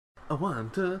A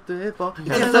 1, 2, 3, 4.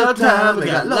 It's so time. We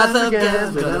got lots of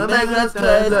games. We're gonna make us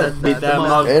play. Let's beat them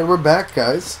all. And we're back,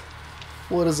 guys.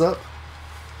 What is up?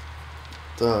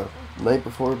 The night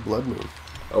before Blood Moon.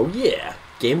 Oh yeah,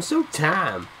 Gamestoked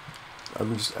time.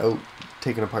 I'm just out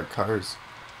taking apart cars.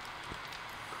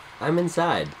 I'm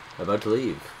inside, about to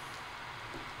leave.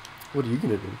 What are you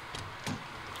gonna do?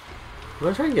 I'm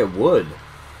gonna try and get wood,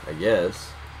 I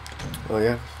guess. Oh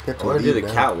yeah, I want to do the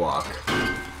catwalk.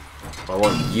 I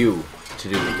want you to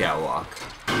do the catwalk.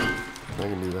 I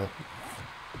can do that.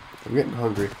 I'm getting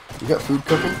hungry. You got food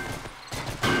cooking?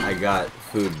 I got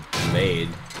food made.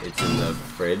 It's in the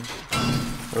fridge.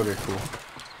 Okay, cool.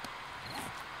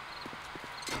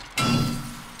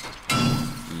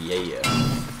 Yeah.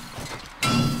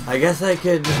 I guess I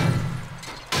could...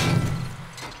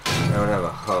 I don't have a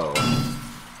hoe.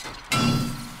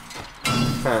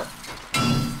 Huh.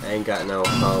 I ain't got no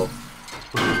hoe.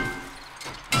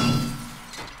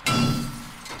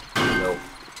 Nope.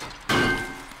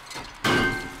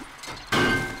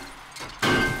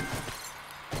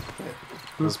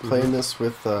 I was playing this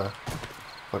with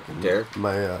fucking Derek?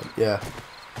 my yeah,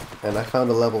 and I found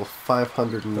a level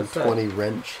 520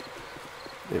 wrench.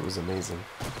 It was amazing.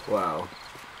 Wow.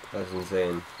 That's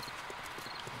insane.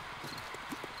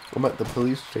 I'm at the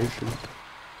police station.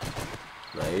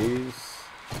 Nice.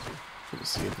 Let's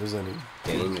see if there's any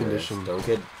Dangerous. condition Don't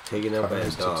get taken out by a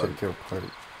cars to dog. take apart.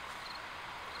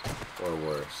 Or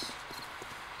worse.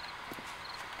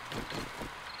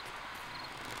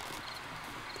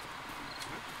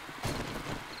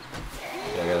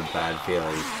 I got a bad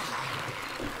feeling.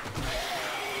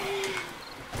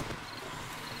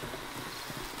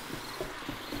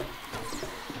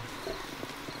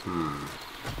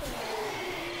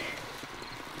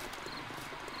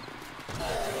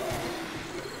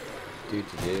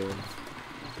 Do.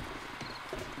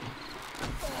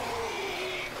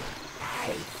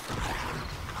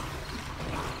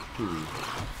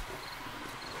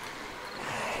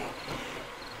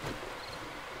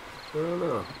 I don't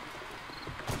know.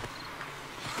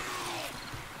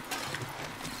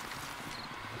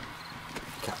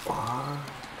 Catwalk.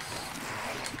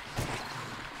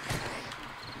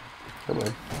 Come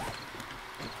on.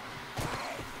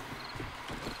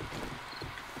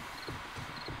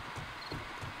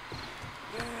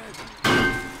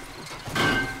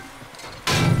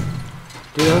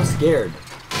 Dude, I'm scared.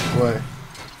 Why?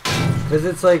 Because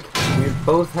it's like, we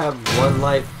both have one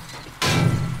life,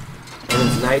 and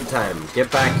it's nighttime.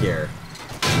 Get back here.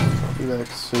 I'll be back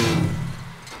soon.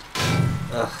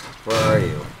 Ugh, where are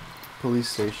you? Police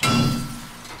station.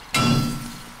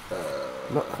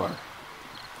 Not far.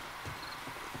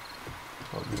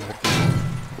 I'll be back in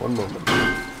 1 moment.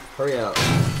 Hurry up.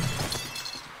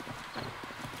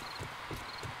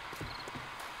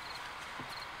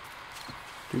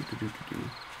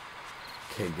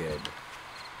 Okay, good.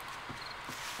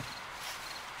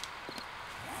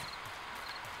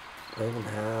 I even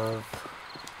have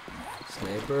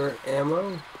sniper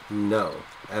ammo? No,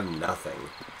 I have nothing.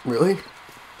 Really?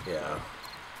 Yeah.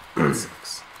 That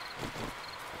sucks.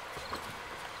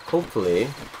 Hopefully,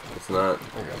 it's not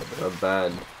I got a bit. a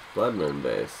bad Blood Moon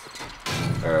base.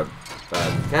 Or a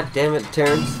bad... God damn it,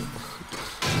 Terrence!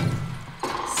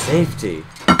 Safety!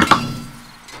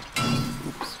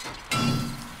 Oops.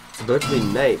 It's about to be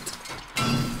night.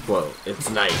 Whoa, it's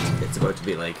night. It's about to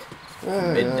be like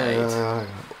midnight.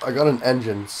 I got an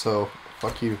engine, so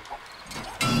fuck you.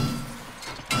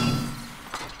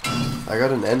 I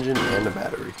got an engine and a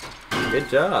battery. Good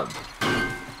job.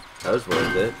 That was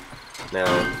worth it. Now,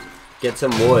 get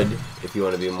some wood if you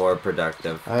want to be more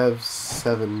productive. I have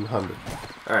 700.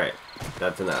 Alright,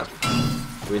 that's enough.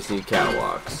 We just need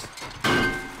catwalks.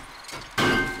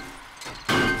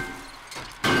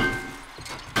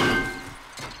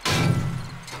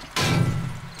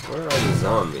 Where are the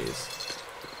zombies?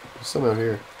 There's some out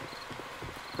here.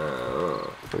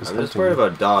 Oh, Who's I'm just hunting worried you?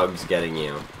 about dogs getting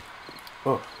you.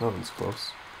 Oh, that one's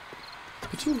close.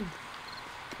 Ka-ching.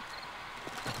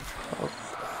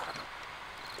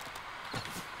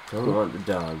 Don't want the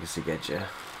dogs to get you.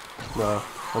 Nah,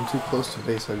 I'm too close to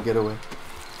base. I'd get away.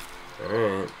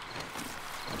 Alright.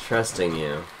 Trusting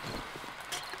you.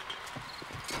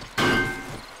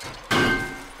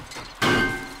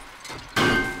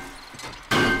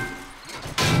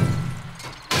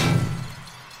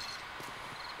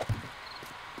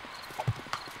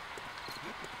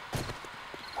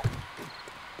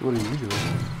 What are you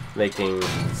doing? Making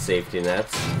safety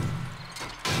nets.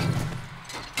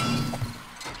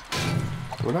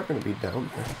 We're not gonna be down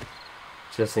there.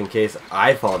 Just in case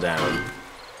I fall down.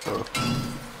 Oh.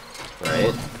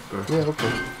 Right? Yeah,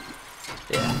 okay.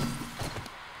 Yeah.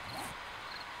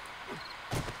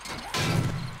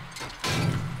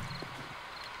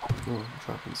 Oh, I'm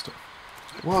dropping stuff.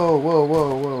 Whoa, whoa,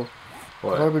 whoa, whoa.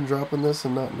 What? Have I been dropping this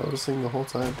and not noticing the whole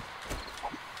time?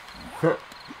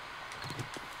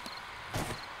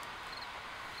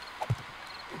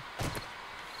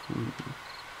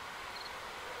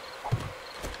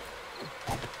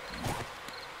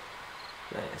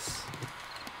 Nice.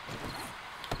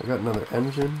 I got another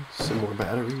engine, some more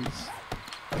batteries.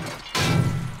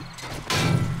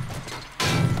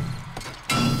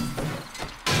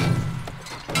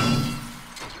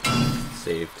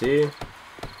 Safety.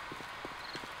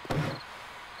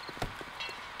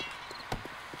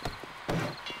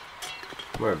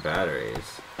 More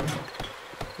batteries.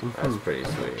 That's pretty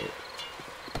sweet.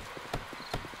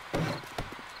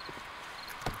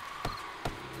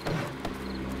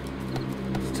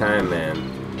 It's time,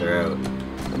 man. They're out.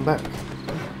 I'm back.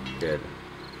 Good.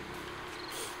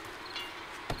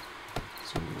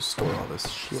 So we can store all this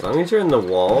shit. As long as you're in the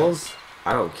walls,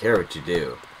 I don't care what you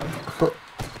do.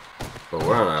 But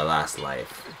we're on our last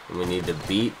life. And we need to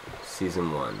beat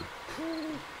Season 1.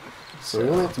 So we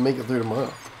only have to make it through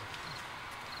tomorrow.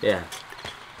 Yeah.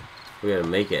 We gotta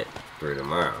make it through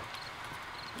tomorrow.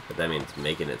 But that means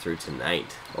making it through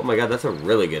tonight. Oh my god, that's a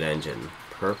really good engine.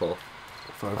 Purple.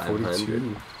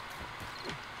 542.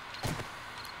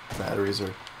 Batteries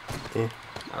are eh.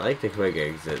 I like the quick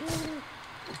exits.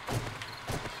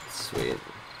 Sweet.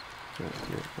 Yeah,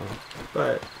 yeah. Oh.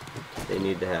 But they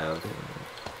need to have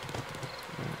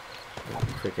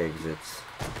quick exits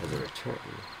as a return.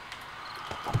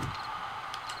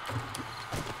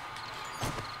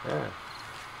 Yeah.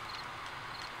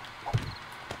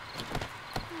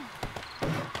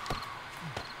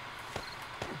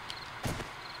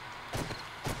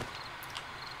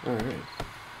 Alright.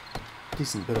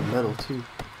 Decent bit of metal too.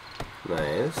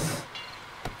 Nice.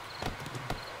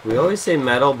 We always say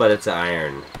metal, but it's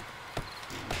iron.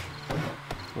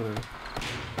 Whatever.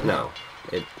 No,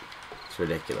 it's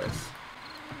ridiculous.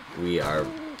 We are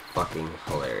fucking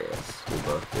hilarious. We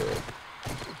both do it.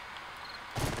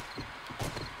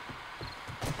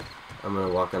 I'm gonna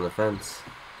walk on the fence.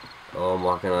 Oh, I'm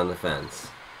walking on the fence.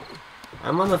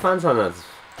 I'm on the fence on this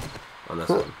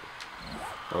one.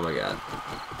 Oh my god.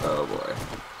 Oh boy.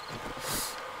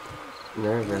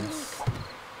 Nervous.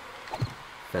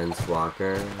 Fence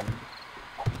walker.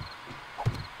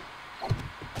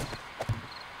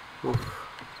 Oof.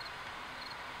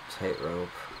 Tightrope.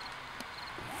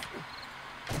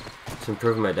 It's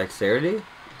improving my dexterity?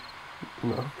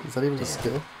 No, is that even a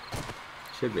skill?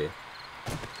 Should be.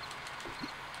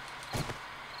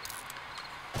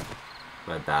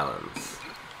 My balance.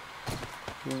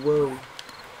 Whoa.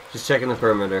 Just checking the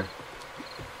perimeter.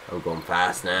 I'm going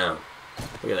fast now.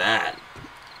 Look at that.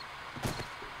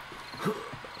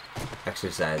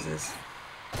 Exercises.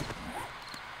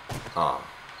 Oh.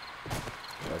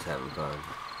 I was having fun.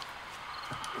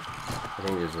 I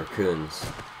think there's raccoons.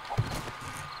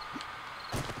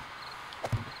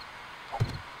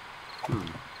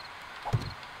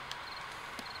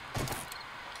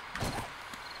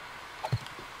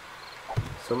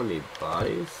 So many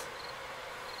bodies?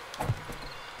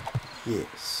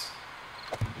 Yes.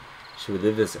 Should we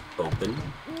leave this open?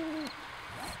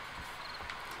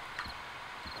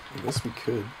 I guess we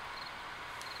could.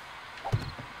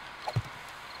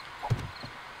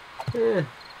 Eh.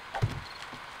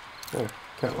 There,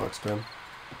 catwalk's done.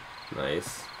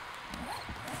 Nice.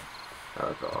 That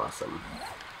looked awesome.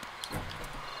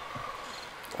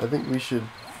 I think we should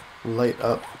light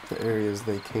up the areas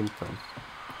they came from.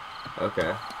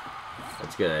 Okay.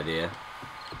 That's a good idea.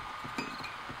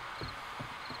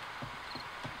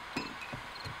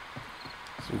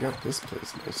 So we got this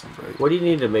place nice and bright. What do you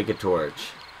need to make a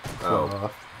torch?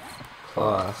 Cloth.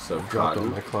 Cloth. So I dropped cotton.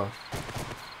 on my cloth.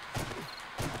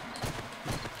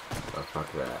 Oh,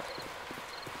 fuck that.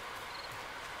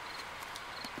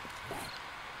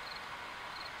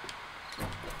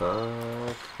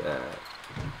 Fuck that.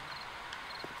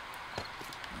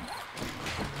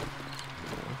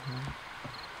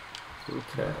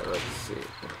 Okay, let's see.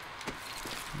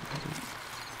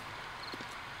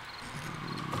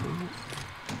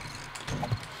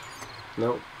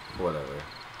 Nope, whatever.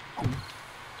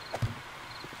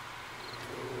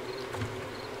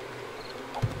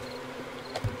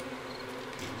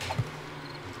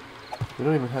 We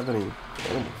don't even have any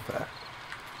animal fat.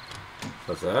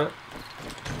 What's that?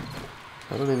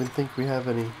 I don't even think we have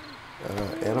any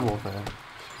animal fat.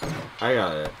 I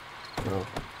got it. No.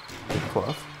 The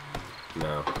cloth?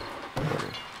 No.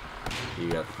 Okay. You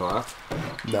got the cloth?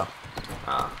 No.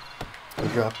 Ah, I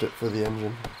dropped it for the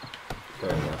engine. fair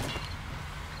enough.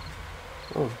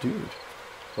 Oh, dude.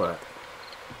 What?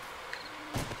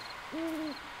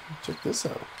 Check this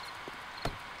out.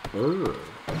 Ooh,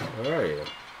 where are you?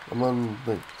 I'm on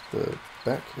like the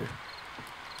back here.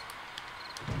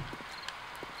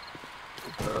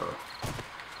 Oh.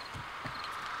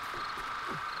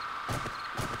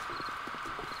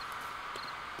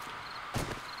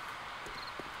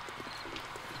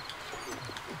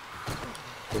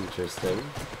 Interesting.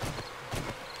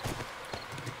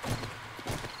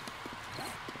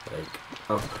 Like,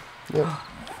 oh. Yep.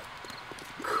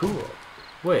 Cool.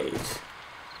 Wait.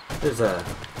 There's a...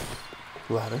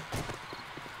 Ladder.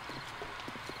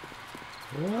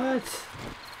 What?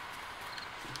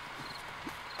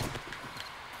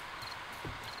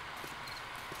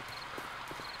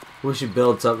 We should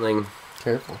build something.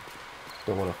 Careful.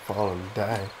 Don't want to fall and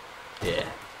die. Yeah,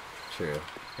 true.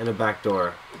 And a back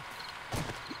door.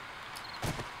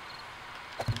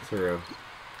 Through.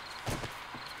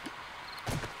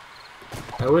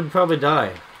 I would probably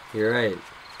die. You're right.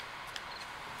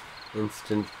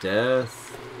 Instant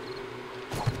death.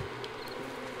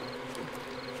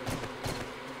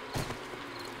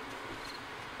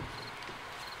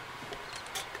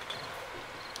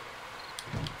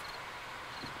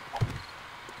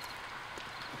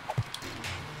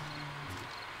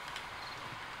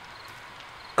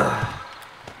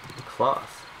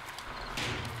 Cloth.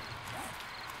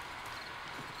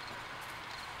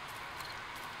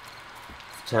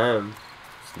 It's time.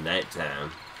 It's night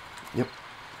time. Yep.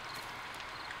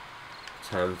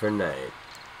 Time for night.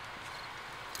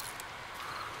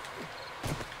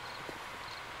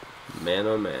 Man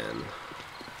oh man.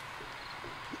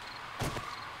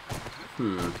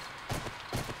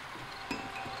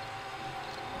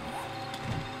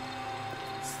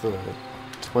 It's the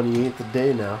 28th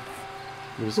day now.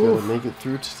 We just gotta make it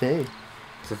through today.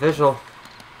 It's official.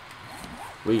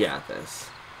 We got this.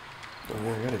 Oh,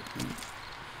 yeah, I gotta eat.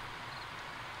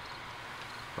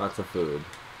 Lots of food.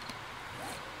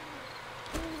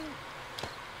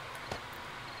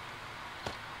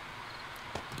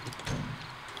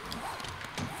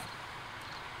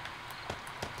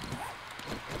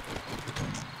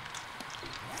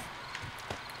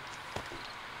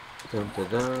 Dun, dun,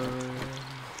 dun.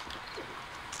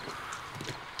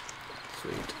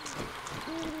 Sweet.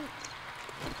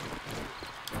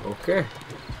 Okay.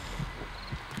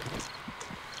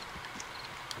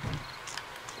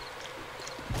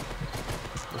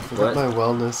 I forgot my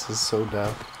wellness is so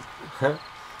down.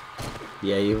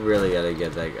 Yeah, you really gotta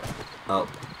get that up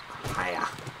higher.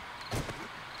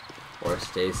 Or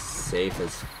stay safe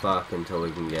as fuck until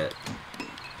we can get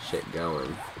shit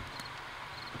going.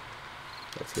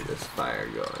 Let's get this fire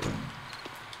going.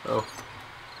 Oh.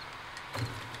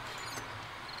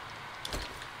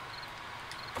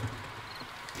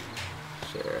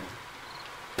 Sure.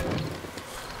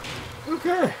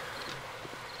 Okay.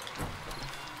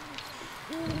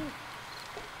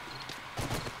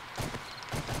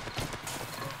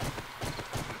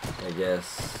 I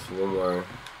guess one more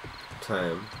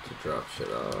time to drop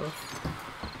shit off.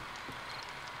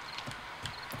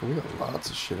 We got lots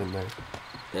of shit in there.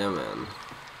 Yeah, man.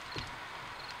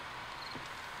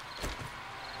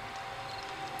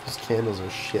 These candles are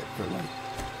shit for light.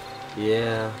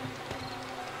 Yeah.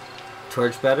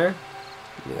 Torch better?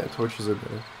 Yeah, torches are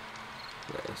better.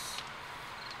 Nice.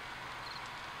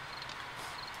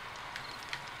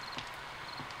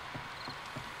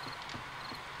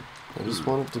 I just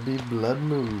want it to be Blood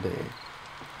Moon Day.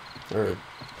 Or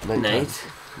nighttime. Night?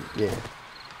 Yeah.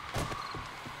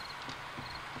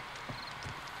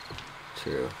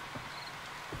 True.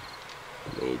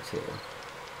 Me too.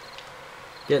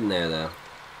 Getting there though.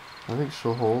 I think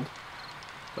she'll hold.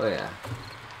 Oh yeah.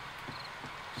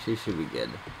 She should be good.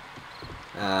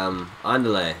 On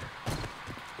delay.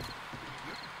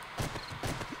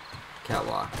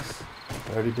 Catwalks.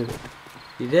 I already did it.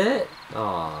 You did it?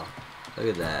 Aw. Look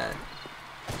at that.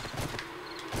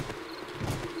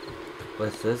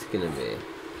 What's this gonna be?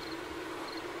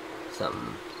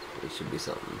 Something. It should be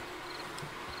something.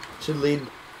 Should lead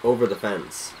over the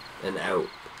fence and out.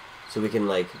 So we can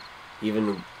like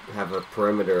even have a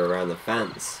perimeter around the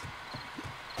fence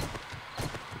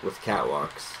with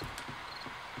catwalks.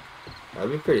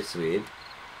 That'd be pretty sweet.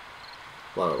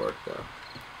 A lot of work though.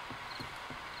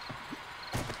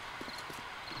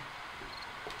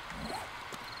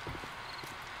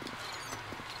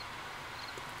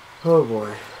 Oh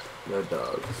boy, no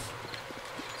dogs.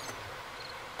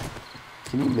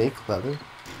 Can you make leather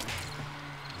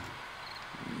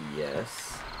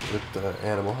Yes. with the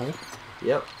animal hide?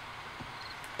 Yep.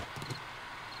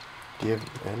 Do you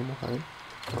have animal hide?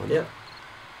 Oh, Yep.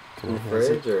 Can In I the have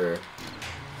fridge it? or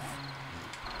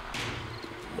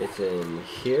it's in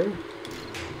here.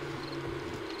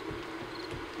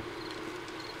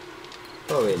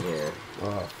 Probably in here.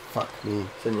 Oh, fuck me.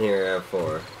 It's in here at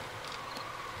 4.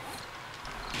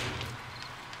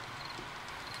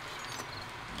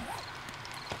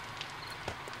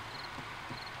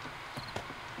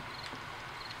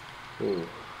 Ooh.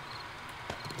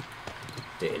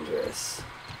 Dangerous.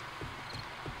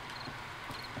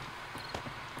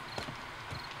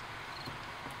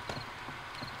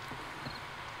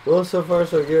 Well, so far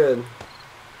so good.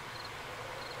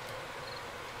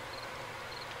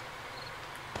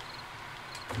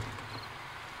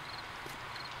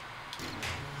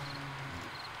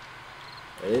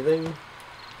 Anything?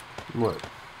 What?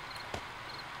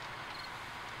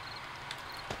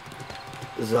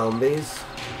 Zombies?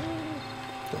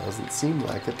 Doesn't seem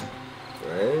like it.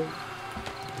 Right?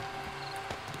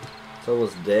 It's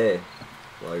almost day.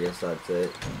 Well, I guess that's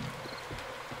it.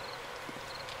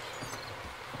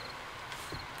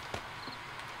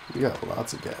 We got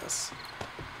lots of gas.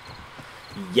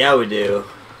 Yeah, we do.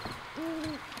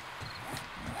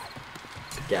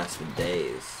 Gas for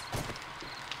days.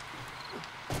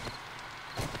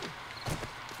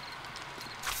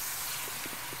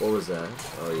 What was that?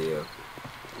 Oh, you.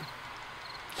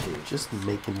 Jeez. Just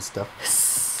making stuff.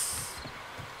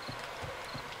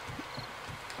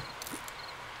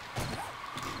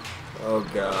 Oh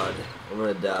god, I'm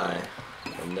gonna die.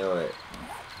 I know it.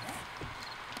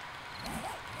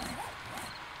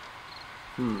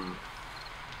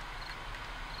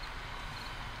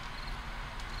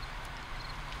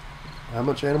 How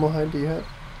much animal hide do you have?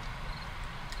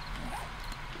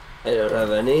 I don't have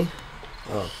any.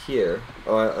 Oh. Here.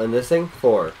 Oh, on this thing?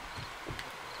 4.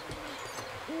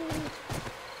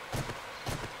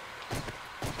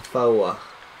 Four.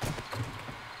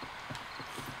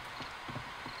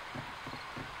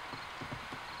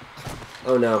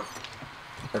 Oh no.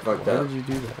 I fucked Why up. did you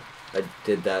do that? I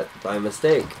did that by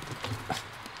mistake.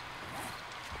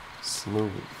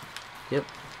 Smooth. Yep.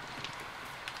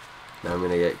 Now I'm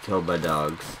gonna get killed by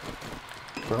dogs.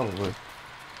 Probably.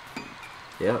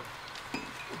 Yep.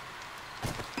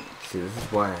 See, this is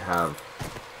why I have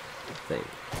a thing.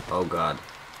 Oh god.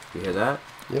 You hear that?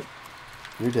 Yep.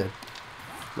 You're dead.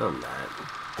 No, I'm not.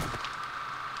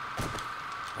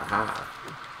 Aha.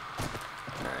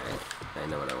 Alright. I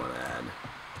know what I want to add.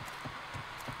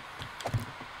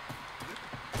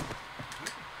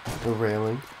 A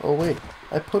railing. Oh wait,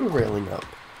 I put a railing up,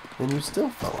 and you still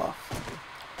fell off.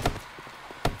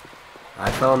 I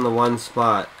fell in the one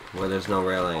spot where there's no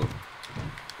railing.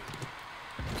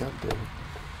 God damn it.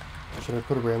 Should I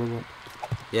put a railing up?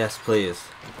 Yes, please.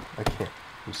 I can't.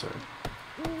 I'm sorry.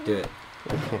 Do it.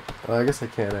 I can't. Oh, I guess I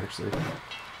can actually.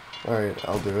 Alright,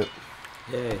 I'll do it.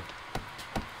 Yay.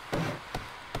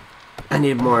 I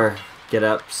need more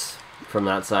get-ups from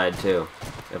that side, too.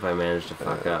 If I manage to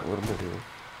fuck up. What am I doing?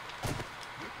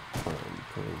 I'm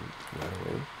putting that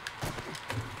away.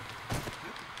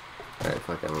 Alright,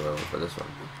 fuck, I'm gonna go for this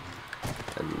one.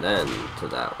 And then to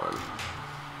that one.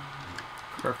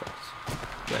 Perfect.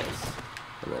 Nice.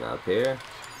 And then up here.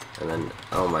 And then,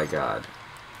 oh my god.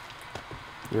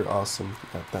 You're awesome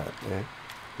at that, eh?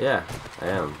 Yeah, I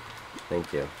am.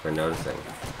 Thank you for noticing.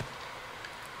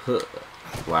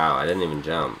 Wow, I didn't even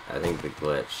jump. I think the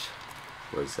glitch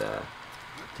was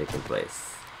taking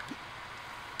place.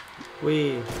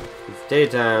 Whee! It's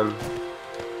daytime.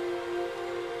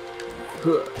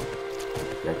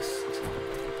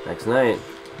 Next night,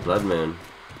 blood moon.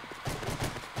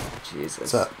 Jesus.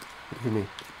 What's up? Look at me.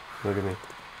 Look at me.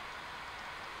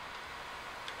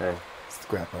 Hey, It's the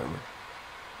scrap armor.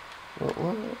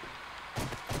 What?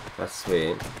 that's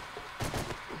sweet.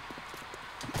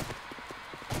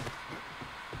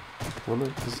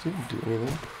 Does it even do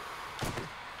anything?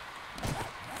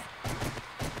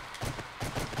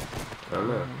 I don't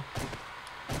know.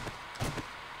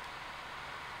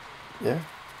 Yeah.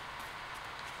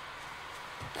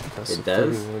 It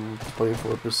does?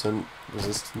 24%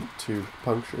 resistant to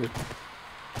puncture.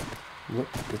 Look,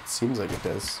 it seems like it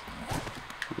does.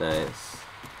 Nice.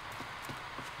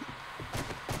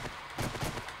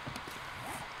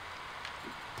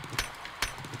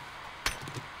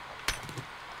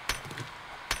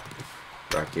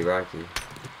 Rocky.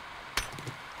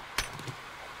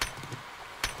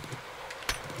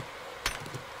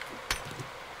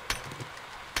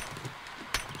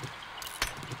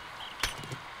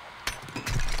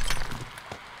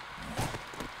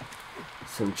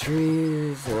 Some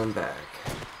trees, and I'm back.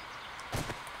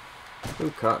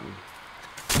 Ooh, cotton.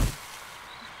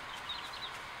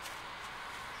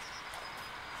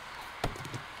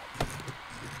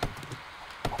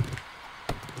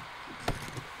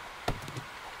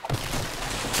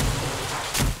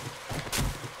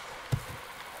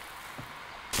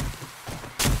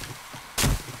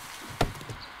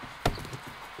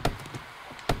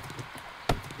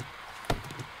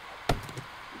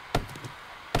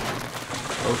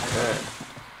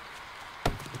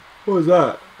 What was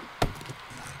that?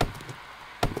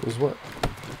 It was what?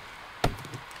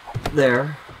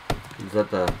 There. Is that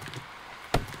the...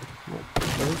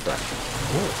 What is that?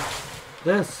 What?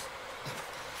 This.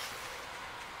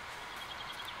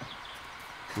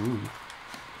 Ooh.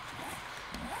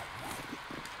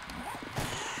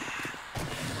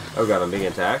 Oh god, I'm being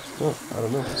attacked? Oh, I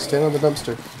don't know. Stand on the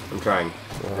dumpster. I'm trying.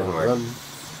 Doesn't work. Run.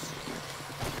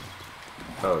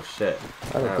 Oh shit.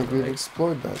 I don't think we've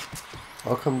explored that.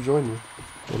 I'll come join you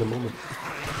in a moment.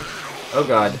 Oh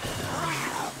god.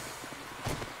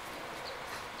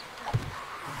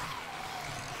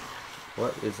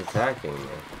 What is attacking me?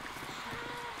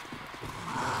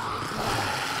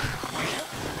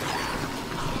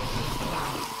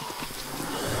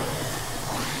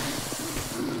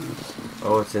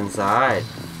 Oh, it's inside.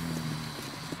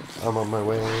 I'm on my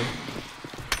way.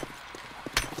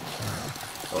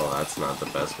 Oh, that's not the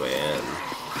best way in.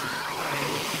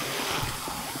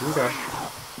 Okay.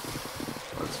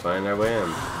 Let's find our way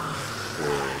in.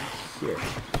 Through here.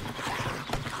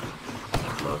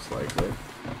 Most likely.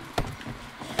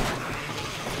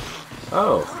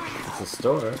 Oh, it's a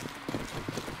store.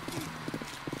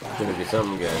 It's gonna be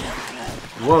something good.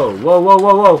 Whoa, whoa, whoa,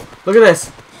 whoa, whoa! Look at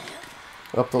this!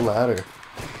 Up the ladder.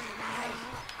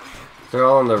 They're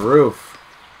all on the roof.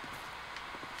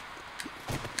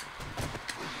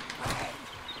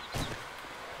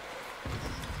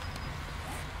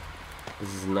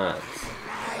 This is nuts.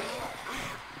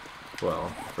 Well,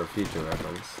 for future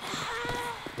reference.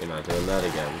 You're not doing that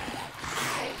again.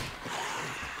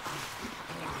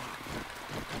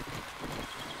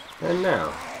 And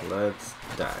now, let's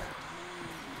die.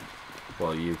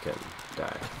 Well, you can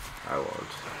die. I won't.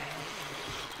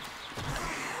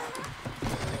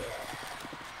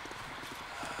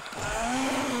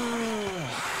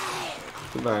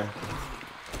 Goodbye.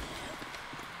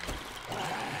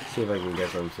 See if I can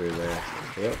get them through there.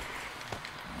 Yep.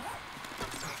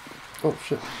 Oh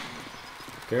shit.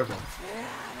 Careful.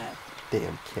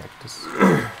 Damn cactus.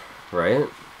 Right?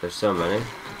 There's so many.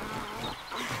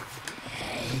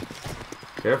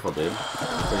 Careful, dude.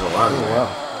 There's a lot in there. Wow.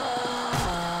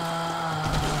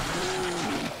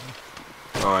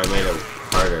 Oh, I made it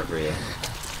harder for you.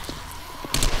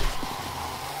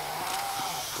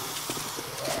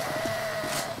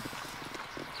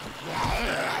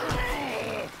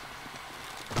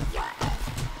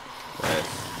 Nice.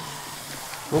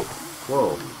 Oh.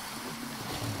 Whoa.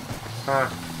 Ah.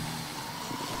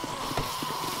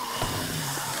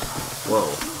 Whoa.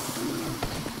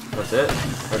 That's it?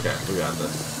 Okay, we got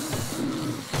this.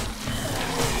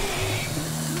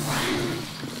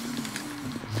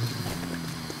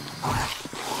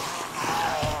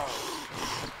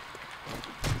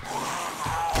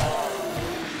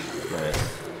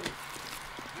 Nice.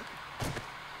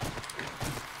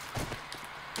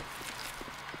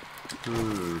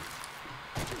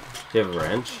 Do you have a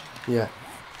wrench? Yeah.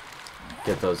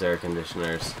 Get those air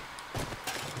conditioners.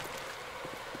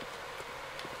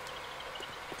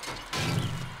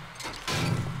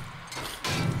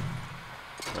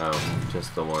 Oh,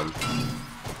 just the one.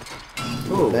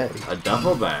 Ooh, a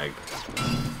duffel bag.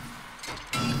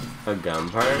 A gun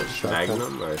part? Shotgun.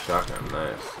 Magnum or a shotgun?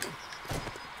 Nice.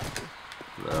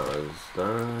 That was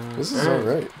done. This is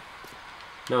alright.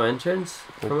 No entrance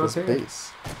Like from up this here?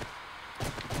 base.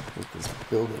 Like this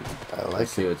building. I like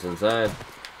Let's see it. what's inside.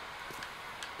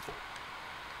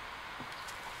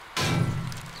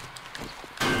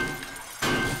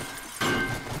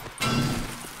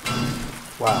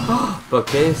 Wow.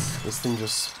 Bookcase. This thing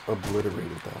just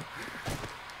obliterated that.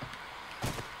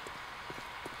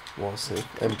 Wall safe.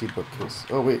 Empty bookcase.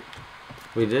 Oh wait.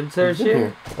 We did We've search been here?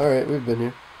 here. Alright, we've been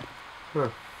here. Huh.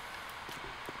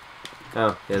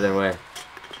 Oh, the other way.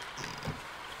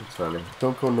 That's funny.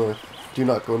 Don't go north. Do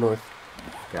not go north.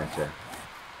 Gotcha.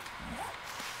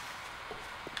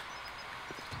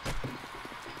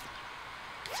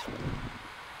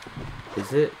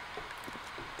 Is it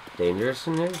dangerous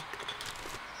in here?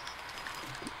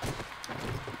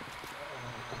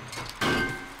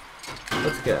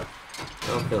 Let's go. I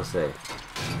don't feel safe.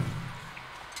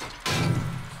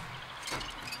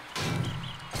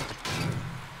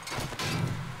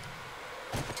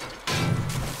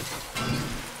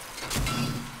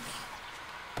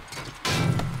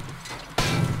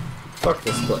 Fuck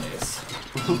this place.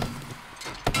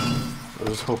 I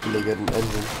was hoping to get an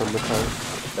engine from the car.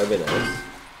 That'd be nice.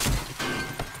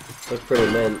 Looks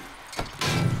pretty mint.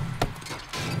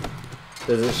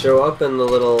 Does it show up in the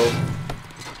little...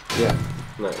 Yeah.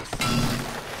 Nice.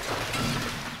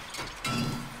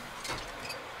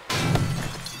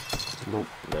 Nope.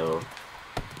 No.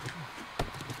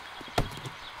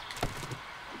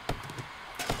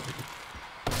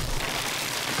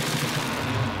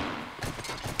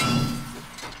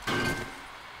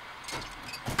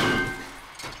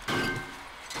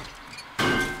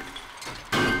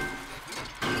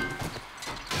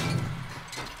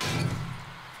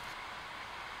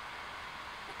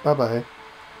 Bye-bye.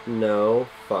 No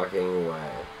fucking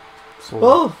way. So,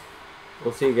 Well,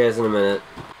 we'll see you guys in a minute.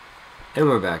 And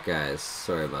we're back, guys.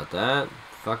 Sorry about that.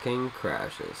 Fucking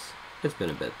crashes. It's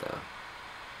been a bit, though.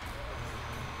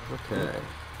 Okay.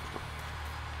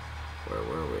 Where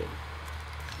were we?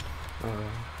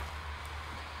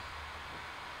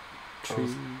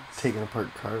 Trees. taking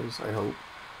apart cars, I hope.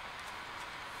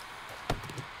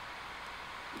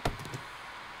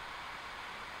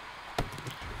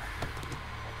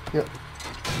 Yep.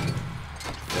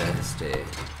 Nasty.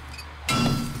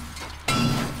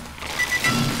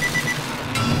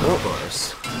 Oh. Of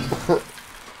course.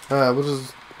 We'll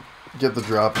just get the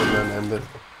drop and then end it.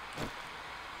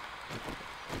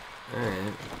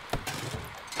 Alright.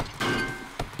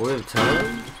 We have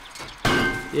time?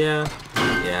 Yeah.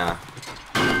 Yeah.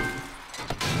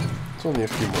 It's only a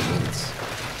few more minutes.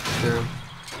 Sure.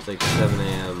 It's like 7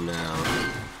 a.m. now.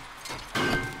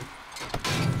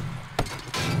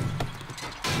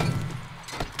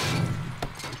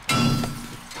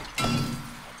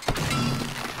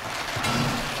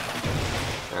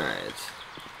 Alright.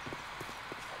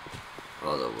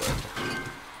 All the wood.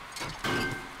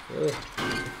 Really?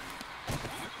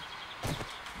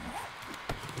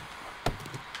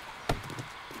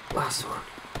 Last one.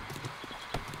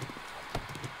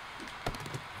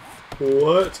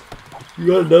 What? You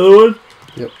got another one?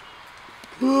 Yep.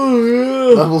 Oh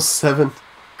yeah. Level 7.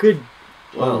 Good.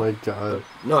 Oh my god.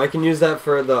 No, I can use that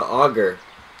for the auger.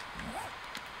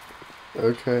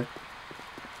 Okay.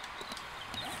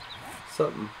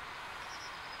 Something.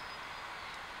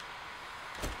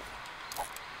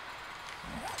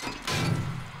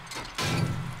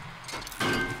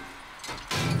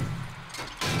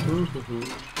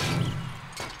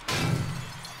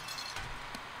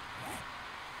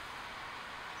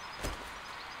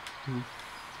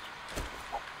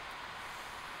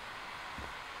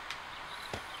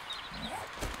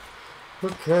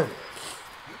 Okay.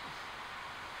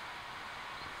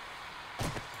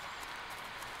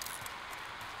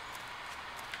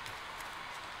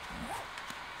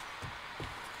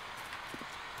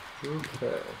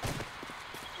 Okay.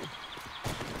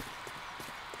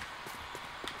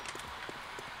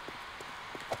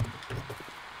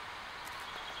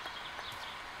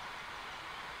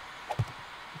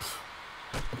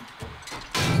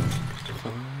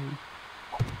 Fine.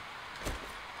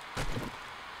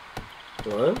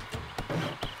 What?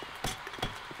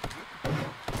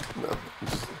 No,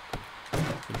 just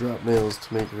drop nails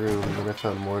to make room, and then I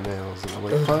found more nails, and I'm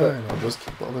like, fine, I'll just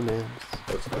keep all the nails.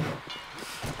 That's fine.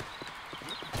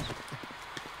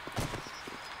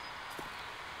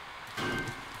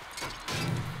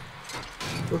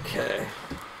 Okay.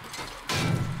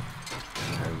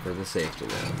 Time for the safety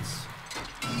nets.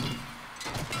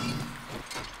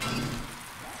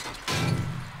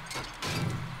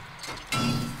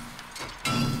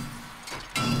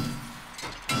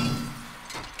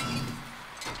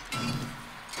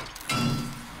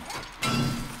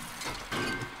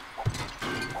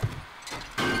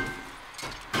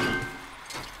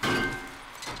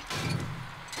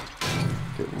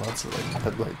 Getting lots of like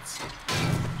headlights.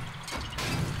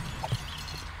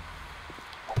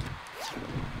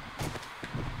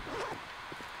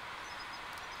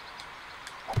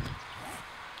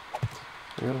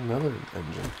 I got another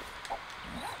engine.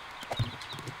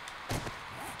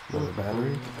 Another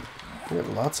battery. I got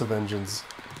lots of engines.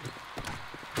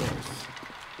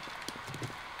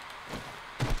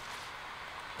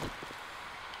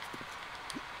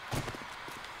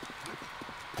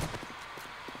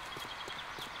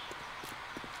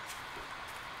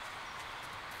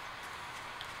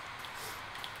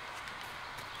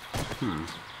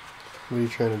 What are you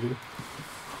trying to do?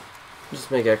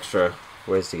 Just make extra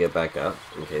ways to get back up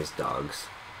in case dogs.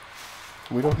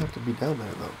 We don't have to be down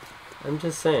there though. I'm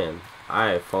just saying,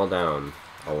 I fall down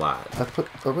a lot. I put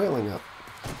a railing up.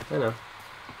 I know.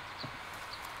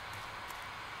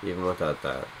 Even without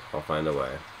that, I'll find a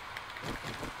way.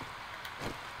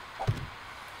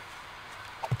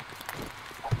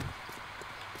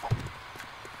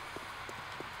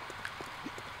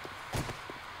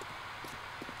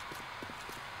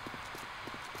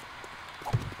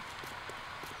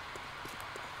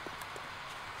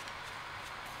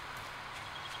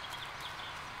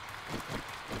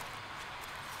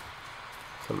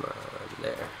 Come on,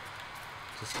 there.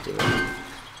 Just do it.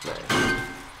 Nice.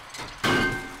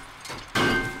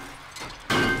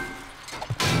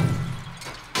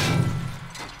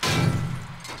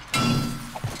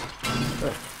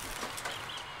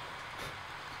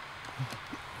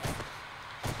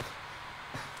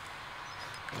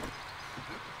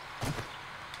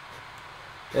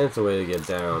 And it's a way to get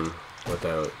down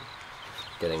without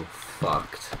getting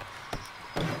fucked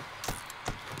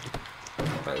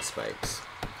by the spikes.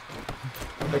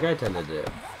 Like I tend to do.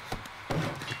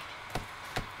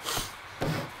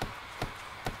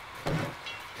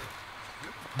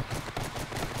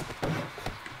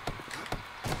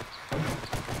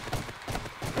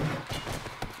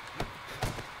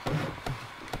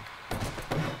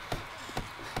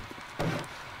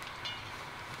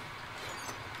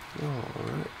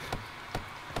 Alright.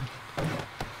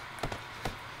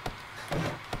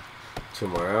 2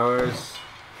 more hours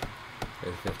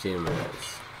and 15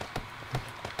 minutes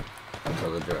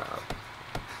until the drop.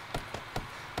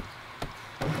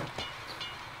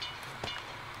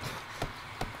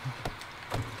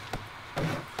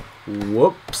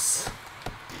 Whoops.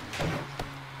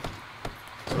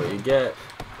 That's what you get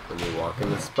when you walk in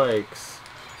the spikes.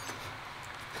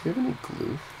 Do you have any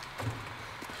glue?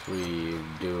 We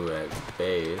do at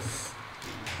base.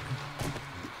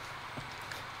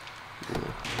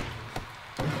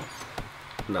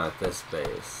 Not this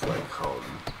base, like home.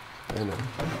 I know.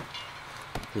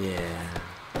 Yeah.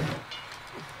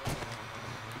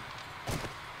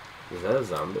 Is that a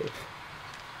zombie?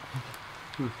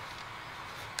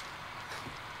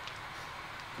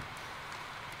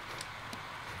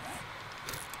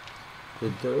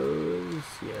 Did those?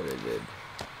 Yeah, they did.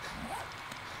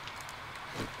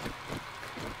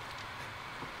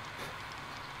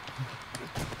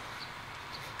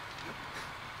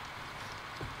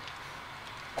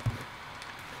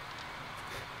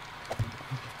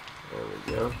 There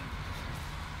we go.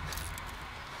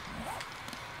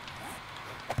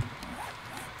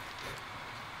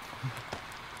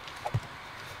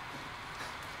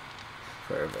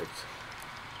 Perfect.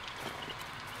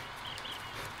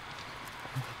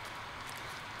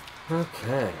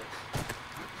 Okay.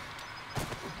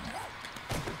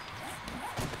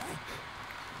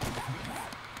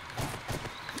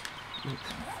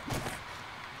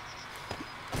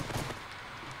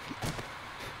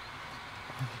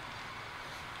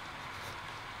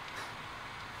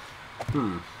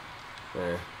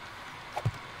 There.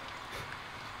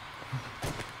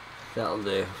 That'll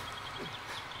do.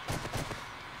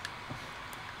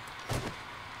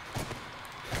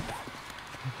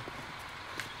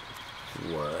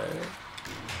 What?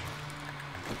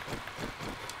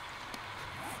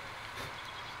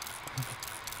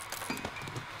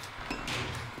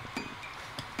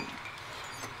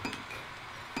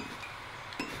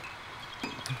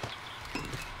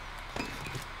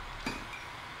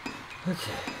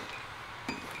 Okay.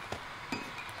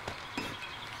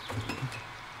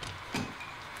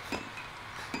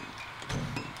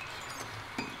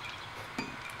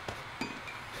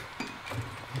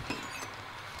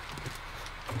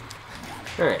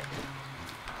 All right.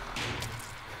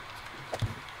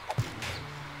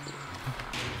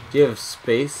 Do you have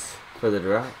space for the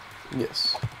drop?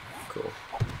 Yes. Cool.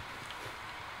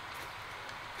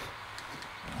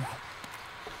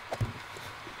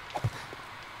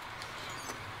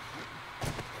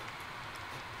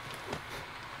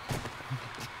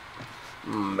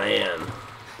 Man,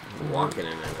 walking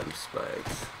into them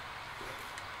spikes.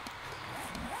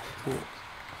 Cool.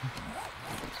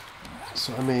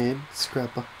 So I made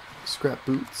scrap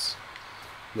boots.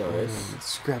 Nice. And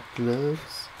scrap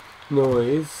gloves.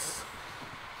 Noise.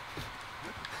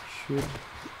 Should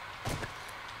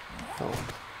help.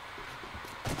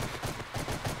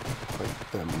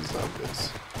 Like them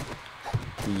zombies.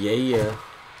 Yeah.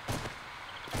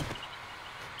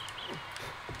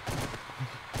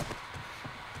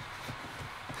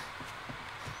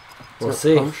 We'll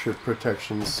see. Puncture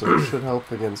protection, so it should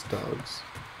help against dogs.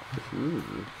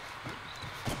 Mm.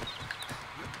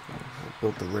 I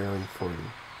built the railing for you.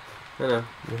 I know.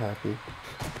 You happy?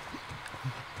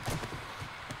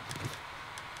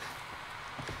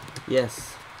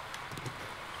 Yes.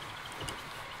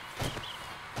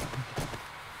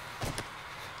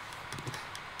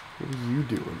 What are you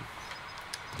doing?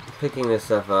 Picking this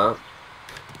stuff up.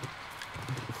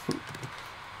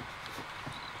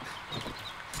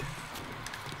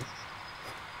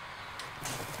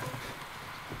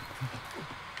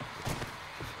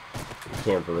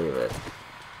 Can't believe it.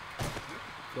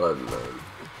 Blood Moon.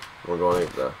 We're going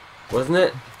to the... Wasn't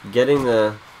it getting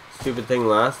the stupid thing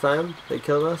last time they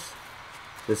killed us?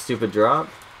 The stupid drop?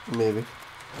 Maybe.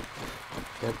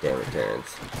 God damn it,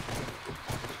 Terrence.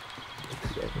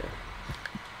 Yeah,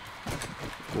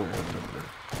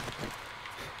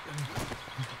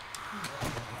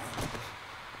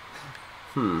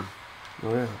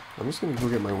 Oh yeah. I'm just gonna go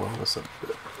get my wellness up a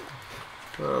bit.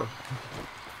 Well,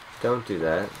 don't do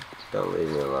that. Don't leave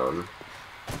me alone.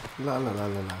 La la la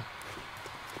la la.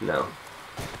 No.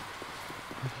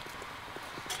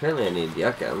 Apparently I need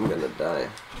yucca. I'm gonna die.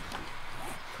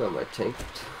 Put on my tank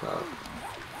top.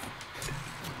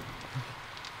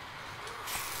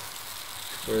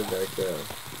 Where'd that go?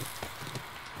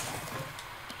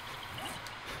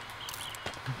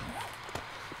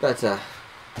 Better.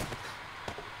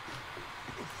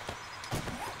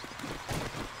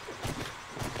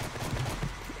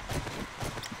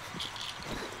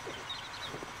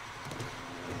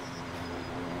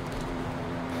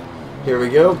 Here we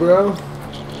go, bro.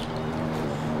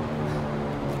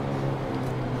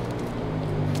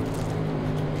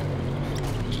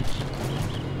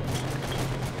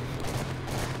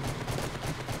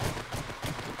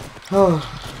 Oh.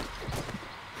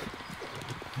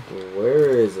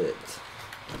 Where is it?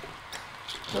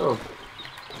 Oh.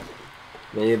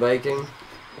 Mini biking?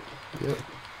 Yep.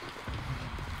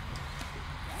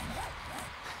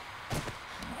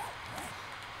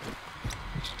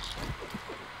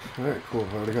 Alright, cool.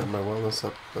 I've already got my wellness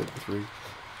up like 3.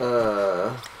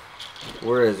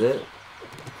 Where is it?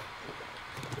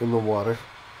 In the water.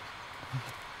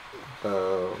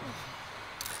 Oh.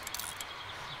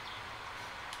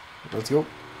 Let's go.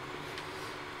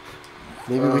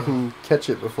 Maybe we can catch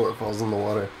it before it falls in the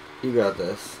water. You got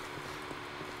this.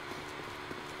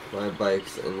 My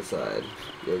bike's inside.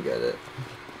 You'll get it.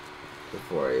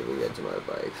 Before I even get to my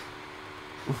bike.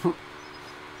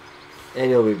 And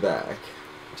you'll be back.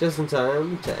 Just in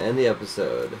time to end the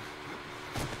episode.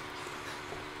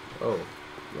 Oh,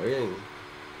 we're getting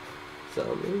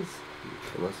zombies?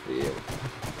 It must be you.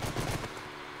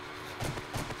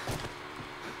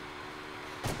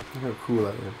 Look how cool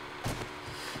that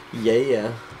is.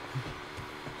 Yeah.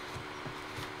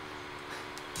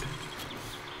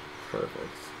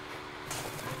 Perfect.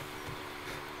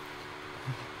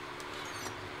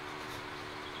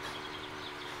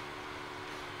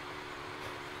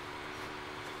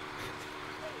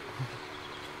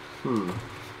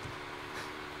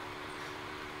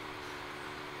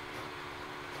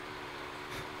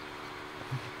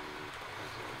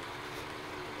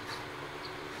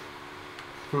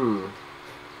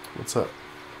 What's up?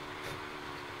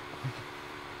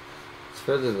 It's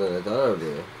further than I thought it would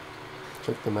be.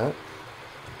 Check the map.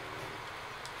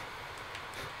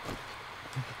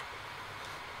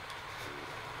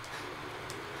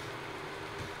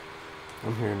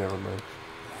 I'm here, never mind.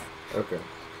 Okay.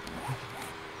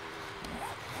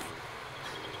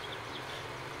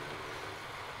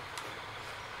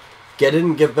 Get it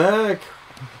and get back!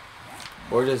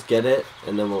 Or just get it,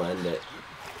 and then we'll end it.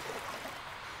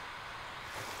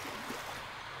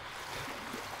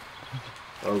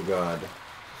 Oh god.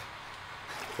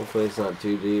 Hopefully it's not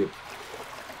too deep.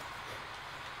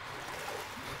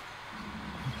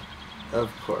 Of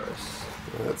course.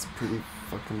 Yeah, that's pretty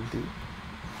fucking deep.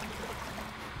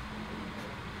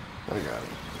 I got it.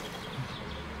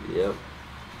 Yep.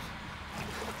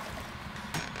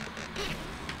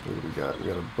 What do we got? We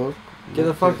got a book. Get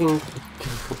a fucking...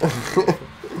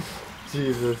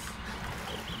 Jesus.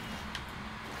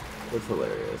 That's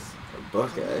hilarious. A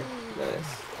book, eh?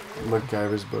 Nice.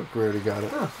 MacGyver's book. We already got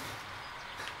it. Oh.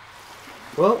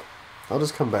 Well. I'll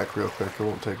just come back real quick. It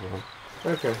won't take long.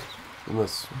 Okay.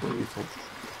 Unless, what do you think?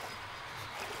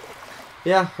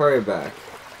 Yeah, hurry back.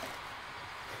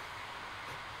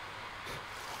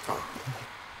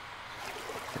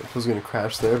 If I was gonna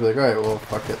crash there, I'd be like, alright, well,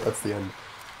 fuck it. That's the end.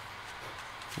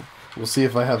 We'll see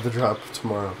if I have the drop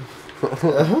tomorrow.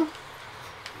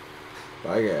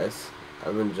 Bye, guys.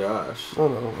 I've been Josh. Oh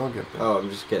no, I'll get there. Oh, I'm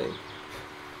just kidding.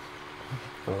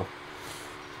 Oh.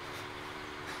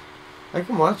 I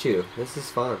can watch you. This is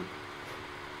fun.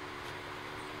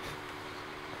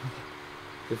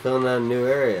 You're filling out a new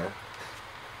area.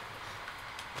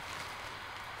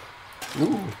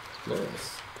 Ooh.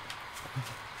 Nice.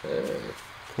 Hey.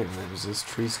 Can't resist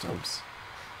tree stumps.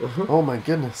 Oh my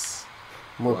goodness.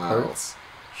 More Wow. parts.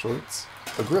 Shorts.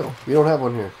 A grill. We don't have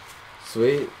one here.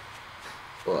 Sweet.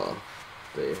 Well,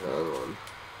 they found one.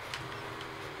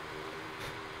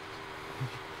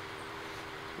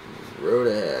 Road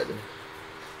ahead.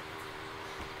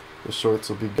 The shorts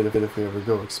will be good if we ever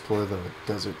go explore the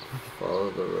desert.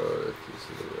 Follow the road if you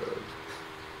see the road.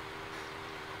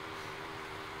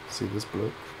 See this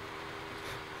bloke?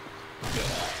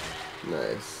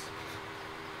 Nice.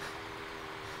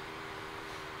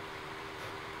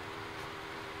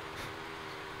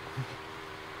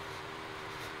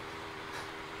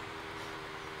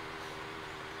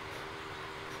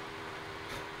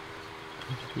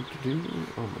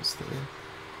 Almost there.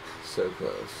 So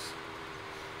close.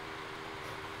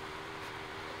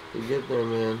 You get there,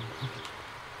 man.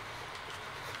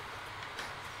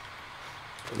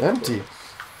 Empty.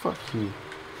 Fuck you.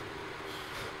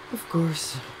 Of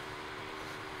course.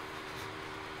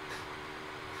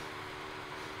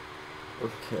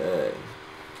 Okay.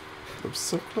 I'm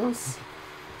so close.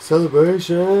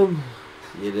 Celebration!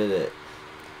 You did it.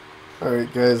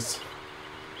 Alright, guys.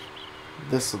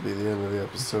 This will be the end of the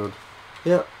episode.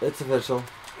 Yep, it's official.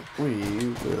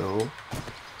 We will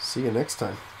see you next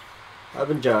time. I've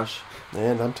been Josh.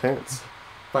 And I'm Terrence.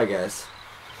 Bye, guys.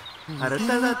 But we're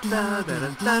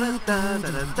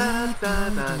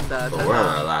on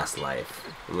our last life.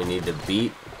 And we need to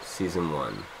beat Season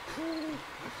 1.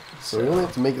 So we only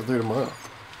have to make it through tomorrow.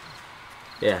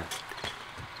 Yeah.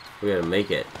 We gotta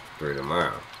make it through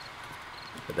tomorrow.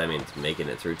 But that means making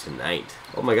it through tonight.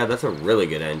 Oh my god, that's a really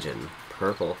good engine.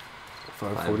 Purple.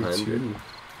 542.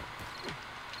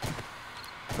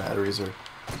 Batteries are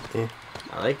eh.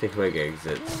 I like the quick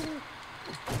exits.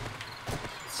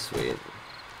 Sweet.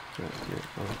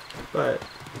 But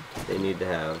they need to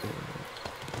have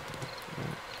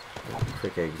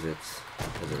quick exits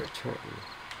as a return.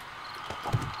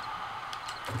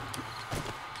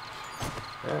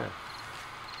 Yeah.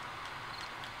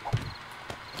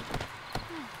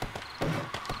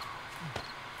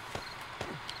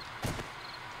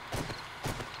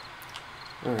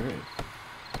 Alright.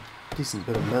 Decent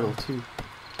bit of metal too.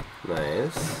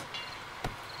 Nice.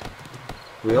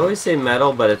 We always say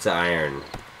metal, but it's iron.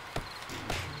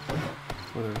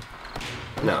 Whatever.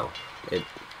 No, it's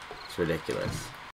ridiculous.